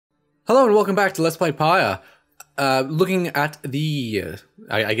Hello and welcome back to Let's Play Pyre. Looking at the,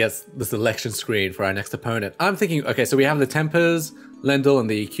 I guess, the selection screen for our next opponent. I'm thinking, okay, so we have the Tempers, Lendl, and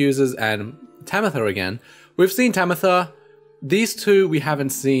the Accusers, and Tamitha again. We've seen Tamitha. These two we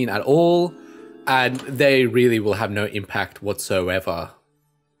haven't seen at all, and they really will have no impact whatsoever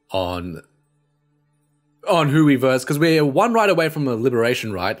on who we verse, because we're one right away from a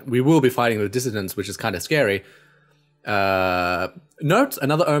liberation right. We will be fighting the Dissidents, which is kind of scary. Note,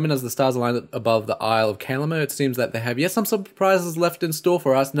 another omen as the stars align above the Isle of Kalima. It seems that they have yet some surprises left in store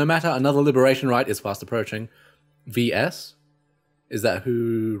for us. No matter, another liberation rite is fast approaching. VS? Is that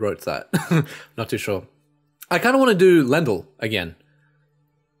who wrote that? Not too sure. I kind of want to do Lendl again.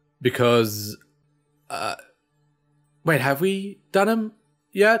 Because... wait, have we done him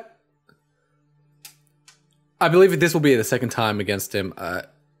yet? I believe this will be the second time against him.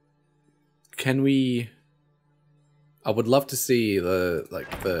 Can we... I would love to see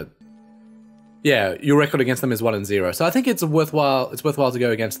yeah, your record against them is 1-0. So I think it's worthwhile to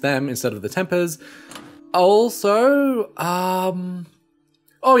go against them instead of the Tempers. Also,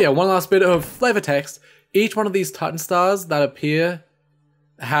 oh yeah, one last bit of flavor text. Each one of these Titan stars that appear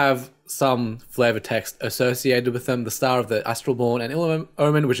have some flavor text associated with them. The star of the Astralborn and Ill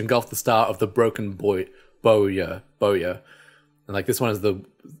Omen, which engulf the star of the Broken Bowyer. And like this one is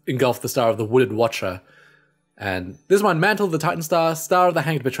engulf the star of the Wooded Watcher. And this one, Mantle of the Titan Star, Star of the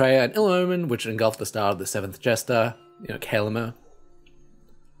Hanged Betrayer, and Ill Omen, which engulfed the Star of the Seventh Jester, Kalima.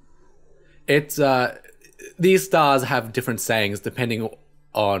 It's, these stars have different sayings depending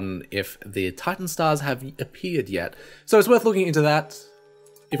on if the Titan Stars have appeared yet. So it's worth looking into that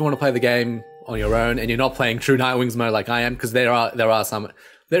if you want to play the game on your own and you're not playing True Nightwings mode like I am, because there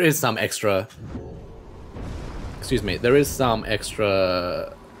is some extra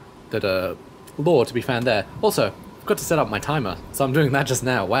lore to be found there. Also, I've got to set up my timer, so I'm doing that just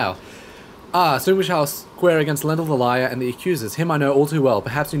now. Wow. Soon we shall square against Lendl the Liar and the Accusers. Him I know all too well.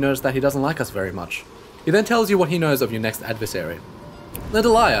 Perhaps you notice that he doesn't like us very much. He then tells you what he knows of your next adversary.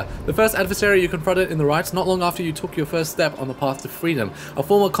 Lendl Liar, the first adversary you confronted in the rites not long after you took your first step on the path to freedom. A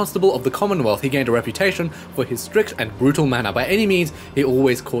former constable of the Commonwealth, he gained a reputation for his strict and brutal manner. By any means, he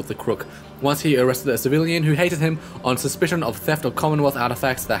always caught the crook. Once he arrested a civilian who hated him on suspicion of theft of Commonwealth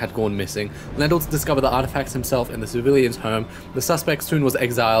artifacts that had gone missing. Lendl discovered the artifacts himself in the civilian's home. The suspect soon was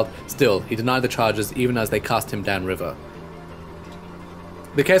exiled. Still, he denied the charges even as they cast him downriver.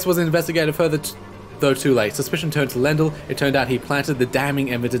 The case was investigated further, though too late. Suspicion turned to Lendl. It turned out he planted the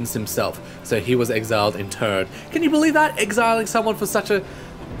damning evidence himself, so he was exiled in turn. Can you believe that? Exiling someone for such a...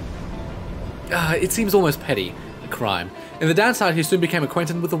 it seems almost petty. A crime. In the downside, he soon became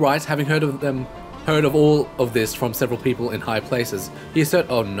acquainted with the rites, having heard of all of this from several people in high places. He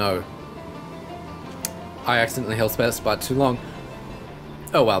asserted, oh no. I accidentally held space by too long.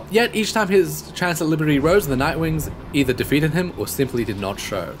 Oh well. Yet each time his chance at liberty rose, the Nightwings either defeated him or simply did not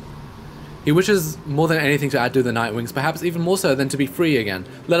show. He wishes more than anything to outdo the Nightwings, perhaps even more so than to be free again.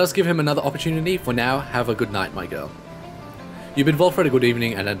 Let us give him another opportunity. For now, have a good night, my girl. You bid Volfred a good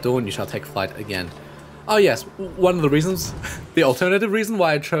evening, and at dawn you shall take flight again. Oh yes, one of the reasons, the alternative reason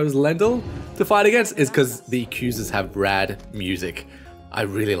why I chose Lendl to fight against is because the Accusers have rad music. I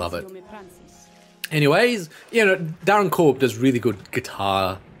really love it. Anyways, Darren Korb does really good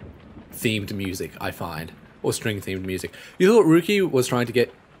guitar themed music, I find, or string themed music. You thought Rookie was trying to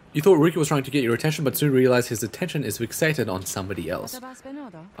get your attention, but soon realized his attention is fixated on somebody else.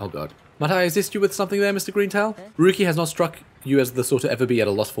 Oh god. Might I assist you with something there, Mr. Greentail? Rookie has not struck you as the sort to ever be at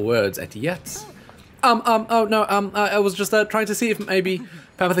a loss for words, and yet... oh no, I was just trying to see if maybe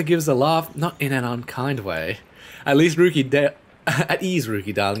Tamitha gives a laugh, not in an unkind way. At least at ease,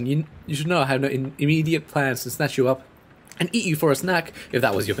 Rookie, darling. You should know I have no immediate plans to snatch you up and eat you for a snack, if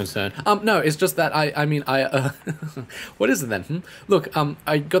that was your concern. No, it's just that what is it then? Look,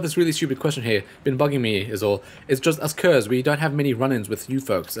 I got this really stupid question here, been bugging me is all. It's just us curs, we don't have many run-ins with you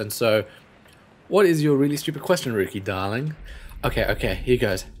folks, and so, what is your really stupid question, Rookie, darling? Okay, here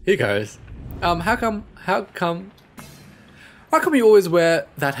goes. How come you always wear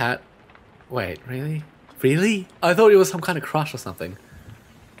that hat? Wait, really? Really? I thought it was some kind of crush or something.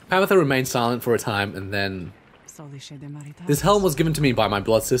 Tamitha remained silent for a time, and then... This helm was given to me by my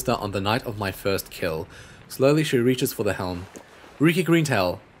blood sister on the night of my first kill. Slowly she reaches for the helm. Rookie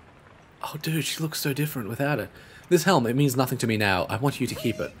Greentail. Oh dude, she looks so different without it. This helm, it means nothing to me now. I want you to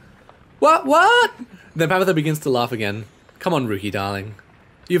keep it. What? Then Tamitha begins to laugh again. Come on, Rookie, darling.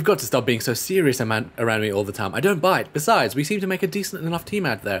 You've got to stop being so serious around me all the time. I don't bite. Besides, we seem to make a decent enough team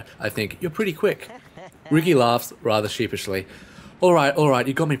out there, I think. You're pretty quick. Rookie laughs, rather sheepishly. Alright,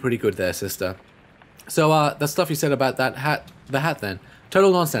 you got me pretty good there, sister. So, the stuff you said about the hat then.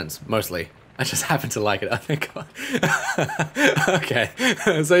 Total nonsense, mostly. I just happen to like it, I think. Okay,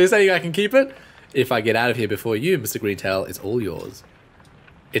 so you're saying I can keep it? If I get out of here before you, Mr. Greentail, it's all yours.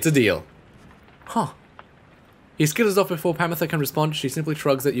 It's a deal. Huh. He skitters off before Pamitha can respond. She simply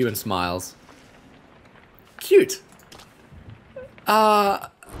shrugs at you and smiles. Cute. I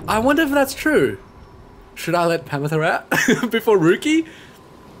wonder if that's true. Should I let Pamitha out before Ruki?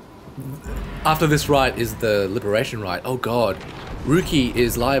 After this rite is the liberation rite. Oh god. Ruki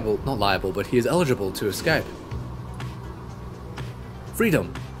is liable, not liable, but he is eligible to escape.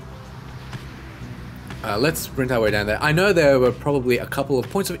 Freedom. Let's sprint our way down there. I know there were probably a couple of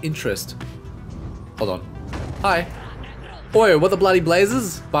points of interest. Hold on. Hi. Oi, what the bloody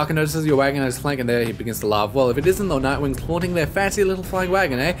blazes? Barker notices your wagon on his flank and there he begins to laugh. Well, if it isn't the Nightwings flaunting their fancy little flying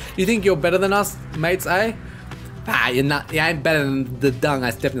wagon, eh? You think you're better than us, mates, eh? Ah, you're not. You ain't better than the dung I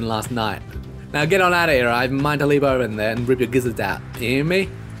stepped in last night. Now get on out of here, I have mind to leap over in there and rip your gizzards out. You hear me?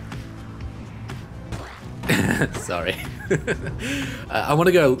 Sorry. I want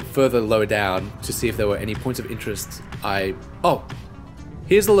to go further lower down to see if there were any points of interest. Oh!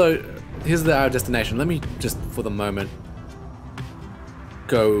 Here's our destination. Let me just, for the moment,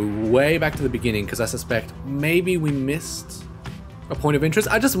 go way back to the beginning because I suspect maybe we missed a point of interest.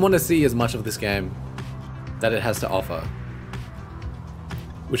 I just want to see as much of this game that it has to offer,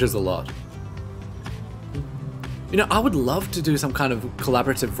 which is a lot. You know, I would love to do some kind of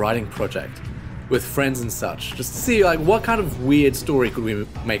collaborative writing project with friends and such, just to see like what kind of weird story could we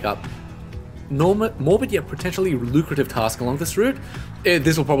make up. Morbid yet potentially lucrative task along this route.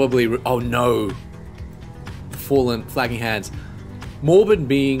 This will probably, oh no, fallen flagging hands. Morbid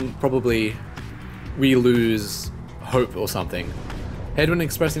being probably we lose hope or something. Hedwin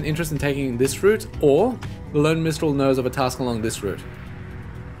expressed an interest in taking this route, or the Lone Minstrel knows of a task along this route.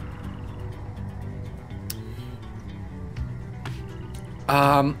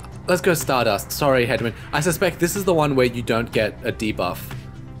 Let's go Stardust. Sorry, Hedwin. I suspect this is the one where you don't get a debuff.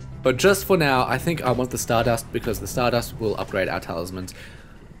 But just for now, I think I want the Stardust because the Stardust will upgrade our talismans.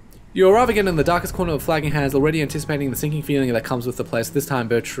 You arrive again in the darkest corner of Flagging Hands, already anticipating the sinking feeling that comes with the place. This time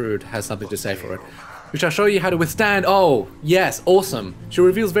Bertrude has something to say for it. We shall show you how to withstand. Oh, yes, awesome. She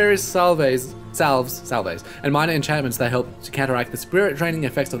reveals various salves, and minor enchantments that help to counteract the spirit draining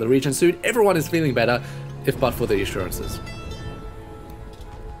effects of the region. Soon everyone is feeling better, if but for the assurances.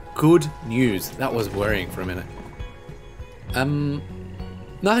 Good news. That was worrying for a minute.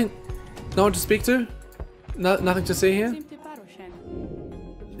 Nothing. No one to speak to? Nothing to see here?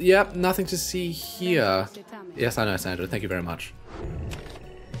 Yep, nothing to see here. Yes, I know, Sandra. Thank you very much.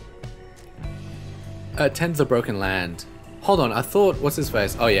 Tends a broken land. Hold on, I thought, what's his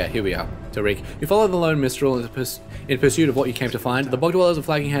face? Oh yeah, here we are. Tariq. You follow the Lone Minstrel in pursuit of what you came to find. The Bog Dwellers of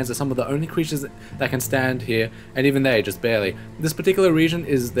Flagging Hands are some of the only creatures that can stand here, and even they, just barely. This particular region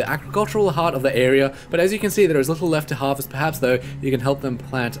is the agricultural heart of the area, but as you can see, there is little left to harvest. Perhaps, though, you can help them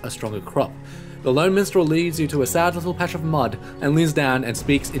plant a stronger crop. The Lone Minstrel leads you to a sad little patch of mud, and leans down and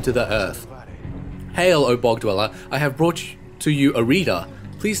speaks into the earth. Hail, O Bog Dweller, I have brought to you a reader.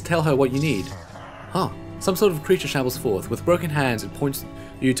 Please tell her what you need. Huh. Some sort of creature shambles forth. With broken hands, it points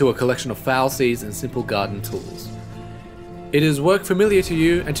you to a collection of foul seeds and simple garden tools. It is work familiar to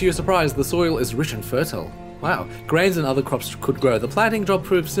you, and to your surprise, the soil is rich and fertile. Wow. Grains and other crops could grow. The planting job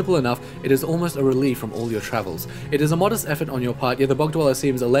proves simple enough. It is almost a relief from all your travels. It is a modest effort on your part, yet the Bog Dweller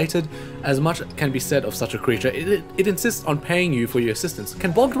seems elated. As much can be said of such a creature. It insists on paying you for your assistance.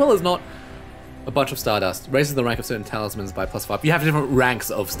 Can Bog Dwellers not... A bunch of Stardust. Raises the rank of certain talismans by +5. You have different ranks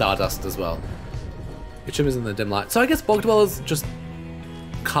of Stardust as well. It shimmers in the dim light. So I guess Bog Dwellers just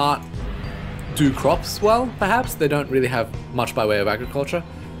can't do crops well, perhaps? They don't really have much by way of agriculture.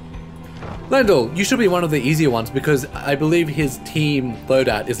 Lendl, you should be one of the easier ones because I believe his team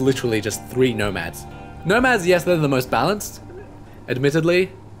loadout is literally just 3 nomads. Nomads, yes, they're the most balanced,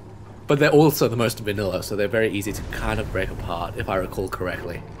 admittedly, but they're also the most vanilla, so they're very easy to kind of break apart, if I recall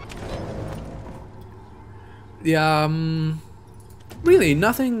correctly. Yeah, really,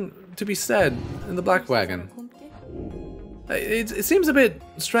 nothing to be said in the Black Wagon. It seems a bit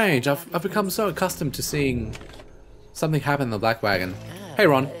strange. I've become so accustomed to seeing something happen in the Black Wagon. Hey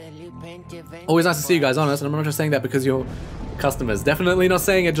Ron. Always nice to see you guys, honest, and I'm not just saying that because you're customers. Definitely not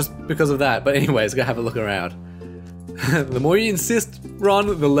saying it just because of that, but anyways, go have a look around. The more you insist,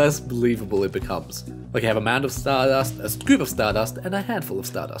 Ron, the less believable it becomes. Like you have a mound of Stardust, a scoop of Stardust, and a handful of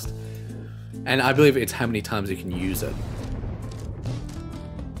Stardust. And I believe it's how many times you can use it.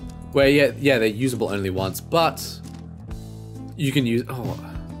 Where, yeah, they're usable only once, but you can use... Oh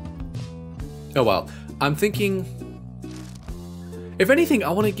well. I'm thinking... If anything, I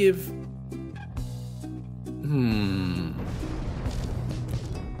want to give...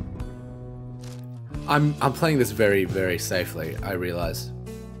 I'm playing this very, very safely, I realize.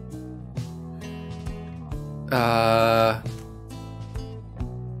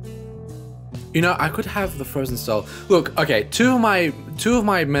 You know, I could have the Frozen Soul. Look, okay, two of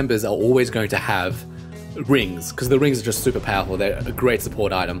my members are always going to have rings, because the rings are just super powerful. They're a great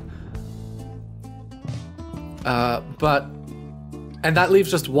support item. And that leaves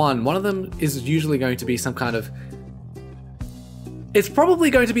just one. One of them is usually going to be some kind of... It's probably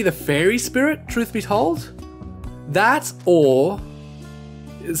going to be the Fairy Spirit, truth be told. That, or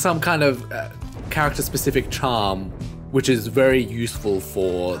some kind of character-specific charm, which is very useful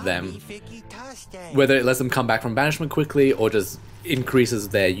for them. Whether it lets them come back from banishment quickly, or just increases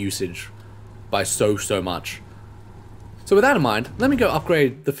their usage by so much. So with that in mind, let me go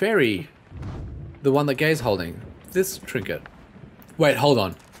upgrade the fairy, the one that Gay's holding, this trinket. Wait, hold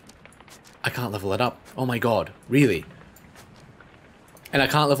on. I can't level it up. Oh my god, really? And I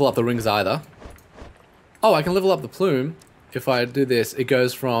can't level up the rings either. Oh, I can level up the plume. If I do this, it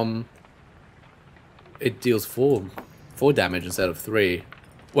goes from... It deals 4 damage instead of 3.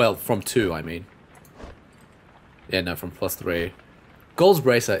 Well, from 2, I mean. Yeah, no, from +3. Gold's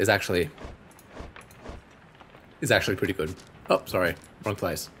Bracer is actually pretty good. Oh, sorry, wrong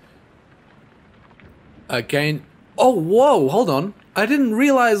place. Again, oh, whoa, hold on. I didn't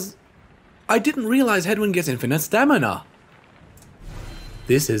realize Headwind gets infinite stamina.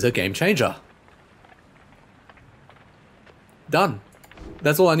 This is a game changer. Done.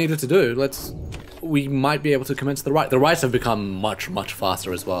 That's all I needed to do. We might be able to commence the rite. The rites have become much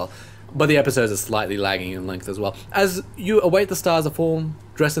faster as well. But the episodes are slightly lagging in length as well. As you await the stars of form,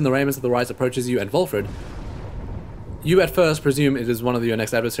 dressed in the raiments of the rites approaches you and Volfred, you at first presume it is one of your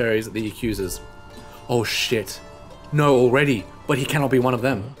next adversaries, the accusers. Oh shit. No, already, but he cannot be one of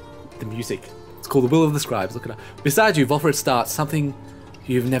them. The music. It's called the Will of the Scribes, look it up. Beside you, Volfred starts something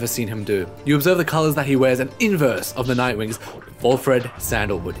you've never seen him do. You observe the colors that he wears, an inverse of the Nightwings. Volfred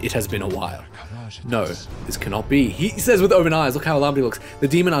Sandalwood. It has been a while. No, this cannot be. He says with open eyes, look how alarmed he looks. The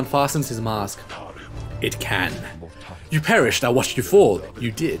demon unfastens his mask. It can. You perished, I watched you fall.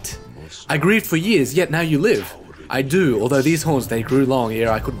 You did. I grieved for years, yet now you live. I do, although these horns, they grew long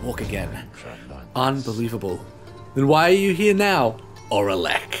ere I could walk again. Unbelievable. Then why are you here now?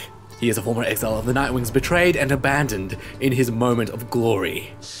 Oralek. He is a former exile of the Nightwings, betrayed and abandoned in his moment of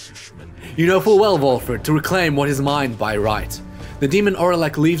glory. You know full well, Volfred, to reclaim what is mine by right. The demon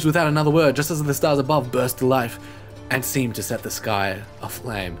Oralek leaves without another word, just as the stars above burst to life and seem to set the sky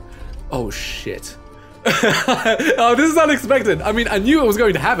aflame. Oh shit. Oh, this is unexpected. I mean, I knew it was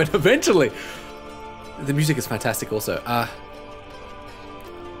going to happen eventually. The music is fantastic also.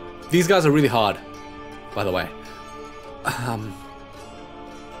 These guys are really hard, by the way.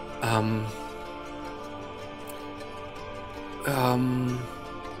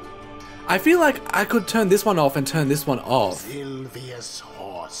 I feel like I could turn this one off and turn this one off. Sylvius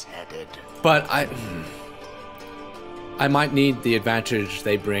horse-headed. But I might need the advantage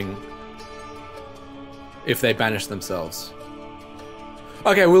they bring if they banish themselves.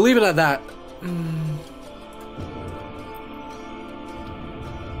 Okay, we'll leave it at that.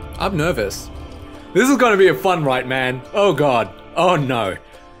 I'm nervous. This is gonna be a fun rite, man. Oh god. Oh no.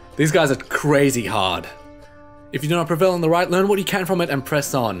 These guys are crazy hard. If you do not prevail in the rite, learn what you can from it and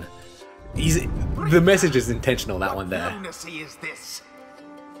press on. The message is intentional, that one there. What lunacy is this?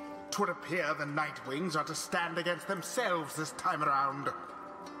 'Twould appear the Nightwings are to stand against themselves this time around.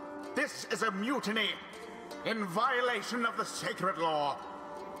 This is a mutiny in violation of the sacred law.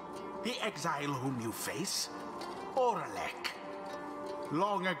 The exile whom you face, Oralek.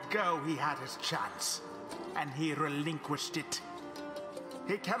 Long ago he had his chance, and he relinquished it.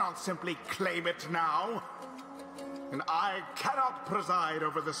 He cannot simply claim it now. And I cannot preside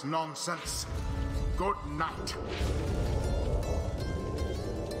over this nonsense. Good night.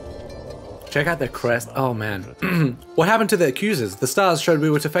 Check out their crest. Oh man. What happened to the accusers? The stars showed we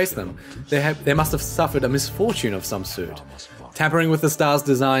were to face them. They must have suffered a misfortune of some sort. Tampering with the stars'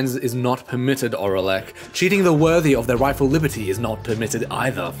 designs is not permitted, Oralek. Cheating the worthy of their rightful liberty is not permitted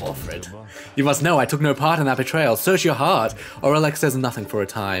either, Volfred. You must know I took no part in that betrayal. Search your heart. Oralek says nothing for a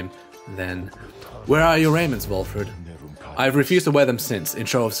time. Then, where are your raiments, Volfred? I have refused to wear them since, in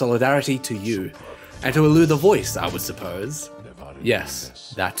show of solidarity to you. And to elude the voice, I would suppose.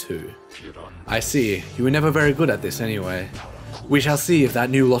 Yes, that too. I see. You were never very good at this anyway. We shall see if that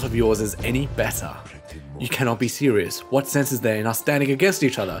new lot of yours is any better. You cannot be serious. What sense is there in us standing against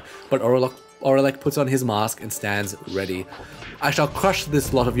each other? But Oralek puts on his mask and stands ready. I shall crush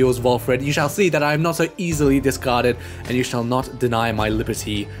this lot of yours, Volfred. You shall see that I am not so easily discarded, and you shall not deny my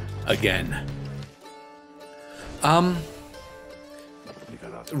liberty again.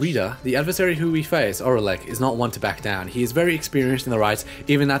 Reader, the adversary who we face, Oralek, is not one to back down. He is very experienced in the rites,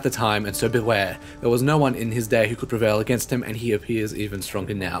 even at the time, and so beware. There was no one in his day who could prevail against him, and he appears even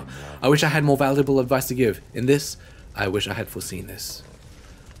stronger now. I wish I had more valuable advice to give. In this, I wish I had foreseen this.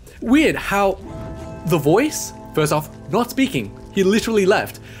 Weird how the voice, first off, not speaking. He literally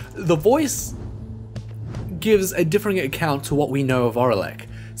left. The voice gives a differing account to what we know of Oralek,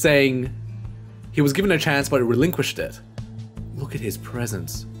 saying he was given a chance but relinquished it. Look at his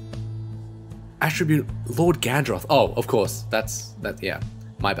presence. Attribute Lord Gandroth. Oh, of course. That. Yeah.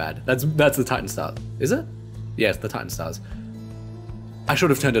 My bad. That's the Titan Stars. Is it? Yes, the Titan Stars. I should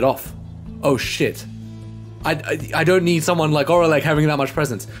have turned it off. Oh shit. I don't need someone like Oralek having that much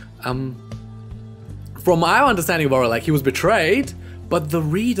presence. From my understanding of Oralek, he was betrayed, but the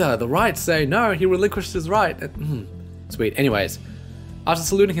reader, the rites say no, he relinquished his right. Sweet. Anyways. After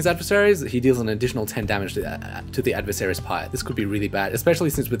saluting his adversaries, he deals an additional 10 damage to the adversary's pyre. This could be really bad, especially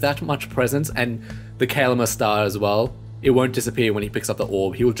since with that much presence and the Kalima star as well, it won't disappear when he picks up the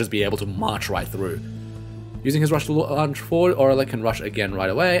orb. He will just be able to march right through. Using his rush to launch forward, Oralek can rush again right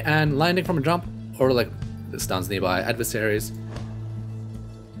away, and landing from a jump, Oralek stuns nearby adversaries.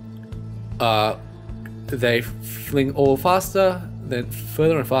 They fling all faster, then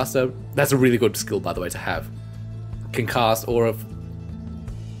further and faster. That's a really good skill, by the way, to have. Can cast Aura of...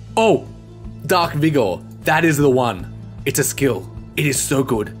 Oh! Dark Vigor. That is the one. It's a skill. It is so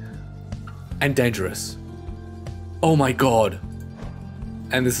good. And dangerous. Oh my god.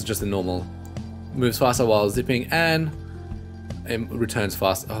 And this is just a normal. Moves faster while zipping and returns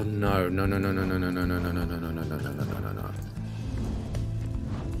fast. Oh no, no, no, no, no, no, no, no, no, no, no, no, no, no, no, no, no, no, no.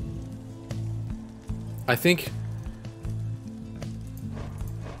 I think...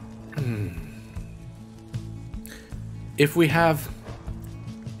 If we have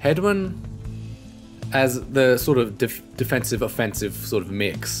Hedwyn as the sort of defensive offensive sort of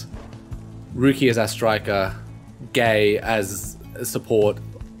mix, Ruki as our striker, Gay as a support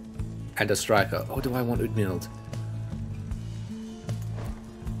and a striker. Oh, do I want Udmild?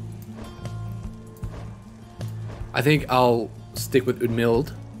 I think I'll stick with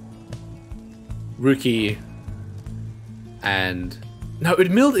Udmild, Ruki, and no,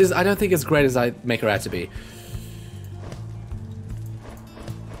 Udmild is I don't think as great as I make her out to be.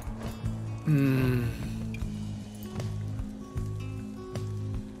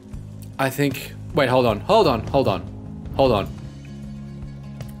 I think... Wait, hold on.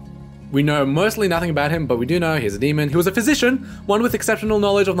 We know mostly nothing about him, but we do know he's a demon. He was a physician, one with exceptional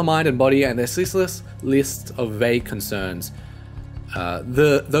knowledge of the mind and body and their ceaseless list of vague concerns.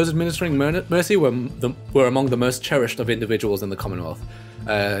 Those administering mercy were among the most cherished of individuals in the Commonwealth.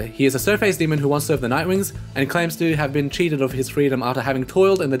 He is a stone-faced demon who once served the Nightwings and claims to have been cheated of his freedom after having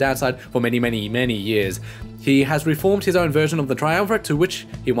toiled in the downside for many, many, many years. He has reformed his own version of the Triumvirate to which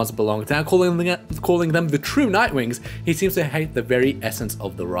he once belonged. Now calling them the True Nightwings, he seems to hate the very essence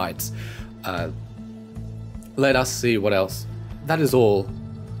of the rites. Let us see what else. That is all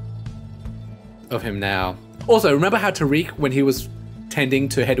of him now. Also, remember how Tariq, when he was tending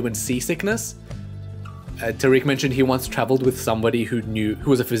to Hedwyn's seasickness, Tariq mentioned he once traveled with somebody who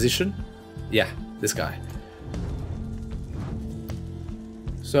was a physician? Yeah, this guy.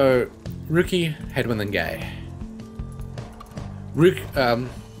 So, Ruki, Hedwyn, and Gay.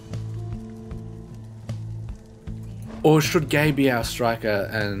 Or should Gay be our striker?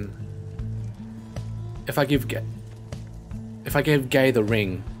 And if I gave Gay the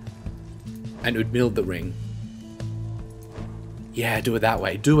ring and Udmild the ring, yeah, do it that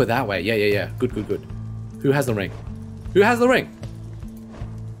way. Yeah. Good. Who has the ring?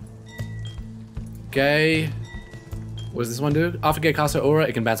 Gay. What does this one do? After Gay casts her aura,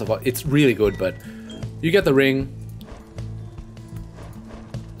 it can bounce off. It's really good, but you get the ring.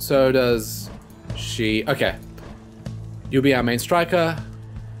 So does she. Okay. You'll be our main striker.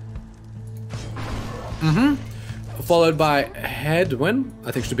 Followed by Hedwyn.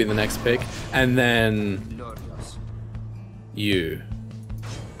 I think should be the next pick. And then you.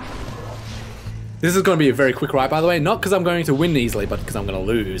 This is going to be a very quick ride, by the way. Not because I'm going to win easily, but because I'm going to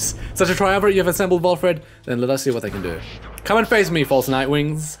lose. Such a triumvirate you have assembled, Volfred. Then let us see what they can do. Come and face me, false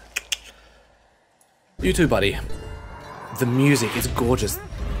Nightwings. You too, buddy. The music is gorgeous.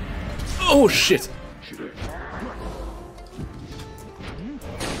 Oh, shit.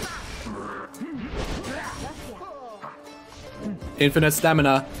 Infinite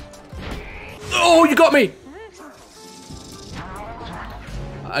stamina. Oh, you got me!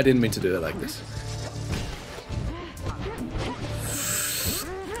 I didn't mean to do it like this.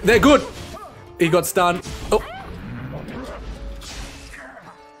 They're good! He got stunned. Oh.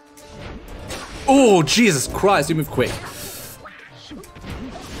 Oh, Jesus Christ, you move quick.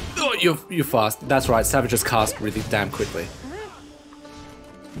 Oh, you're fast. That's right, savages cast really damn quickly.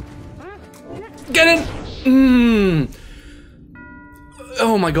 Get in!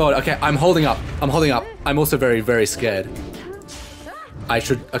 Oh my god, okay, I'm holding up. I'm holding up. I'm also very, very scared. I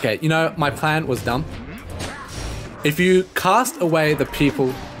should, okay, you know, my plan was dumb. If you cast away the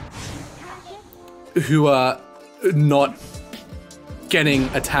people who are not getting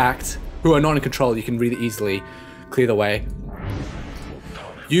attacked, who are not in control, you can really easily clear the way.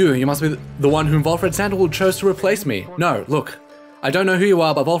 You must be the one whom Volfred Sandalwood chose to replace me. No, look, I don't know who you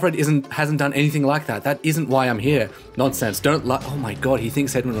are, but Volfred hasn't done anything like that. That isn't why I'm here. Nonsense, don't lie. Oh my god, he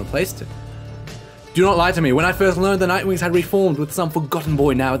thinks Edwin replaced him. Do not lie to me. When I first learned the Nightwings had reformed with some forgotten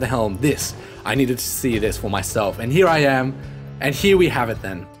boy now at the helm, I needed to see this for myself. And here I am, and here we have it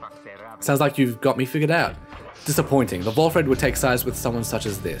then. Sounds like you've got me figured out. Disappointing. The Volfred would take sides with someone such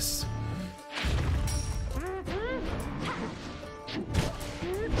as this.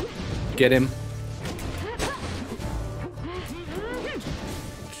 Get him.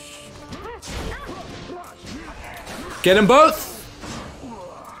 Get them both!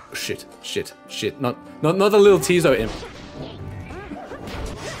 Shit, shit, shit. Not the little Tizo imp.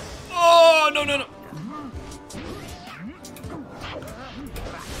 Oh, no, no, no.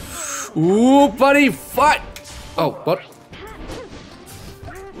 Ooh, buddy, fight! Oh, what?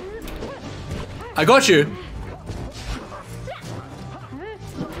 I got you.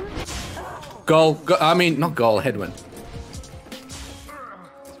 I mean, not goal, headwind.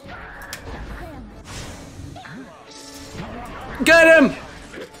 Get him!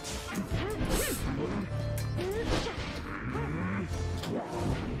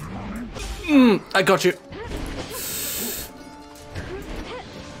 I got you.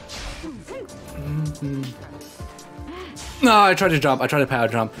 No, I tried to jump. I tried to power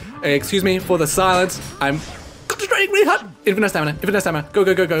jump. Excuse me for the silence. I'm concentrating really hard. Infinite stamina. Infinite stamina. Go,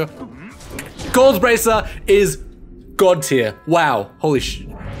 go, go, go, go. Gold's Bracer is god tier. Wow. Holy sh...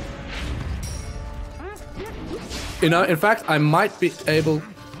 You know, in fact, I might be able...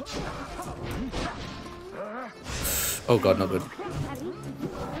 Oh god, not good.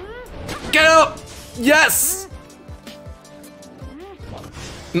 Get up! Yes!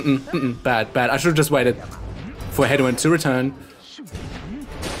 Bad, bad. I should have just waited for Headwind to return.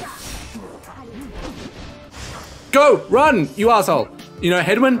 Go! Run, you asshole! You know,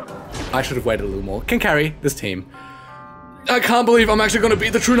 Headwind, I should have waited a little more. Can carry this team. I can't believe I'm actually gonna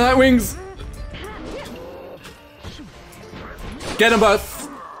beat the True Nightwings! Get them both!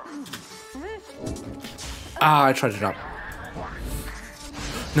 Ah, I tried to jump.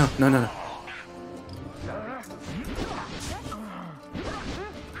 No, no, no, no.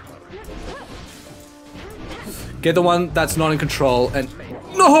 Get the one that's not in control and...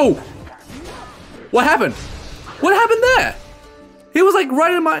 No! What happened? What happened there? He was like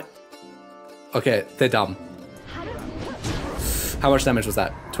right in my... Okay, they're dumb. How much damage was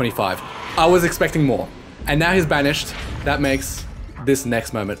that? 25. I was expecting more. And now he's banished. That makes this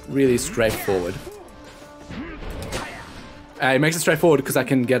next moment really straightforward. It makes it straightforward because I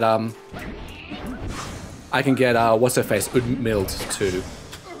can get what's her face, Udmild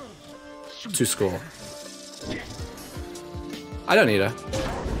to score. I don't need her.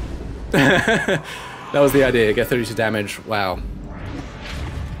 That was the idea. Get 32 damage. Wow.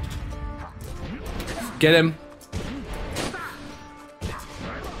 Get him.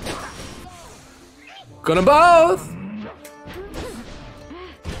 Got them both.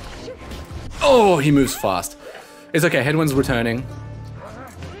 Oh, he moves fast. It's okay. Headwind's returning.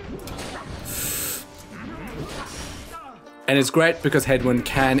 And it's great because Headwind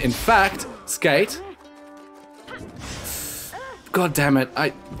can, in fact, skate. God damn it,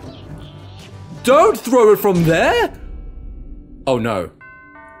 Don't throw it from there! Oh no.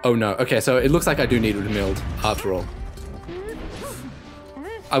 Oh no. Okay, so it looks like I do need Udmild after all.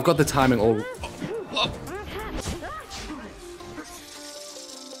 I've got the timing all...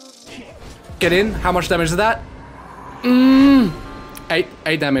 Get in. How much damage is that?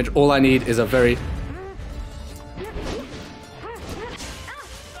 8 damage. All I need is a very...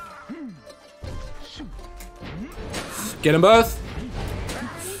 Get them both.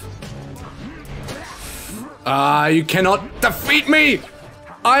 You cannot defeat me!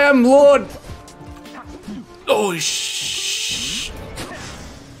 I am Lord! Oh, shh.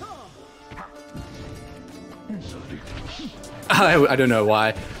 I don't know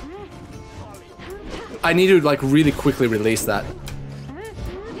why. I need to, like, really quickly release that.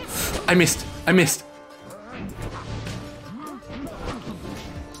 I missed. I missed.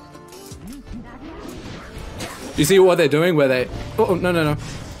 You see what they're doing? Where they... Oh, no, no, no.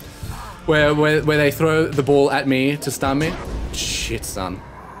 Where they throw the ball at me to stun me? Shit, son.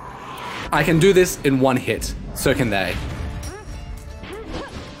 I can do this in one hit. So can they.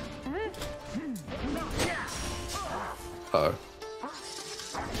 Uh-oh.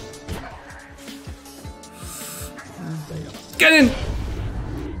 Get in!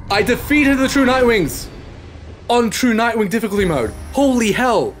 I defeated the True Nightwings! On True Nightwing difficulty mode. Holy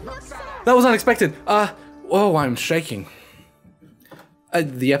hell! That was unexpected. Oh, I'm shaking.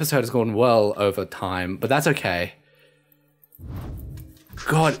 The episode has gone well over time, but that's okay.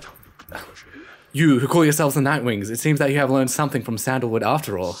 God. You who call yourselves the Nightwings, it seems that you have learned something from Sandalwood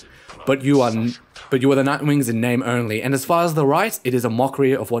after all. But you are the Nightwings in name only, and as far as the right, it is a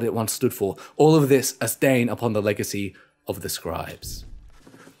mockery of what it once stood for. All of this a stain upon the legacy of the scribes.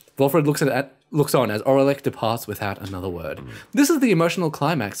 Volfred looks on as Aurelek departs without another word. This is the emotional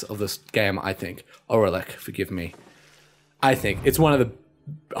climax of this game, I think. Aurelek, forgive me. I think it's one of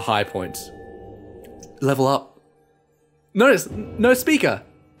the high points. Level up. Notice, no speaker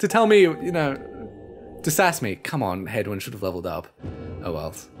to tell me, you know, to sass me. Come on, Hedwyn should have leveled up. Oh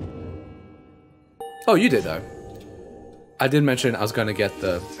well. Oh, you did though. I did mention I was going to get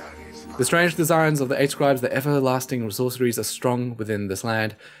the strange designs of the 8 scribes, the everlasting sorceries are strong within this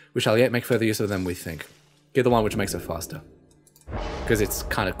land. We shall yet make further use of them, we think. Get the one which makes it faster. Because it's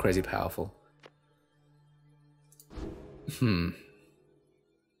kind of crazy powerful. The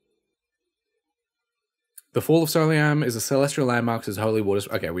Fall of Soliam is a celestial landmark whose holy waters...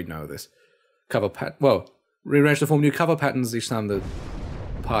 Okay, we know this. Cover pat... Whoa. Rearrange to form new cover patterns each time the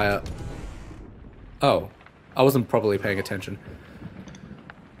Pyre... Oh. I wasn't properly paying attention.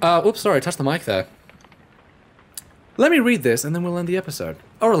 Oops, sorry, touched the mic there. Let me read this, and then we'll end the episode.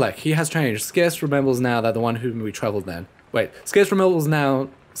 Aurelek, he has changed. Scarce resembles now that the one whom we travelled then. Wait, scarce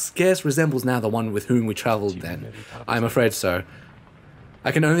resembles now the one with whom we travelled then. I am afraid so.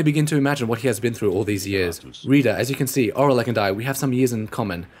 I can only begin to imagine what he has been through all these years. Reader, as you can see, Aurelek and I, we have some years in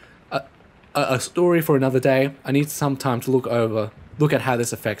common. A story for another day. I need some time to look at how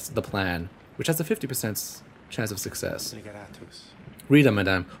this affects the plan, which has a 50% chance of success. Reader,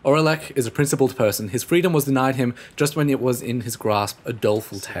 madame, Aurelek is a principled person. His freedom was denied him just when it was in his grasp, a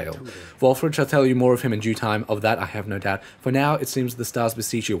doleful tale. Volfred shall tell you more of him in due time, of that I have no doubt. For now, it seems the stars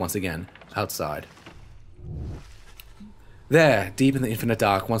beseech you once again, outside. There, deep in the infinite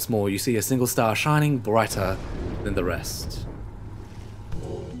dark, once more, you see a single star shining brighter than the rest.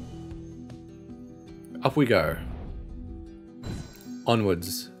 Up we go.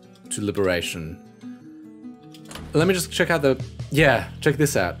 Onwards to liberation. Let me just check out the... Yeah, check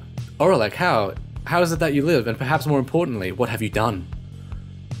this out. Aurelek, how is it that you live? And perhaps more importantly, what have you done?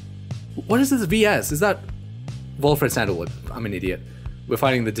 What is this VS? Is that... Volfred Sandalwood. I'm an idiot. We're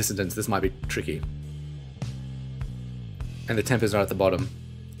fighting the dissidents. This might be tricky. And the tempers are at the bottom.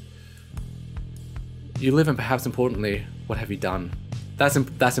 You live and perhaps importantly, what have you done?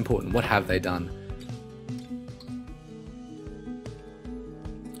 That's important. What have they done?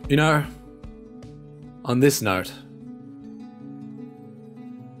 You know, on this note,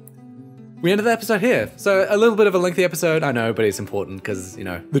 we ended the episode here. So a little bit of a lengthy episode, I know, but it's important because, you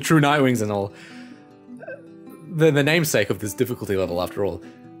know, the True Nightwings and all. The namesake of this difficulty level after all.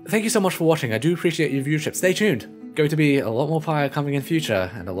 Thank you so much for watching. I do appreciate your viewership. Stay tuned. Going to be a lot more Pyre coming in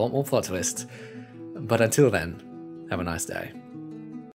future and a lot more plot twists. But until then, have a nice day.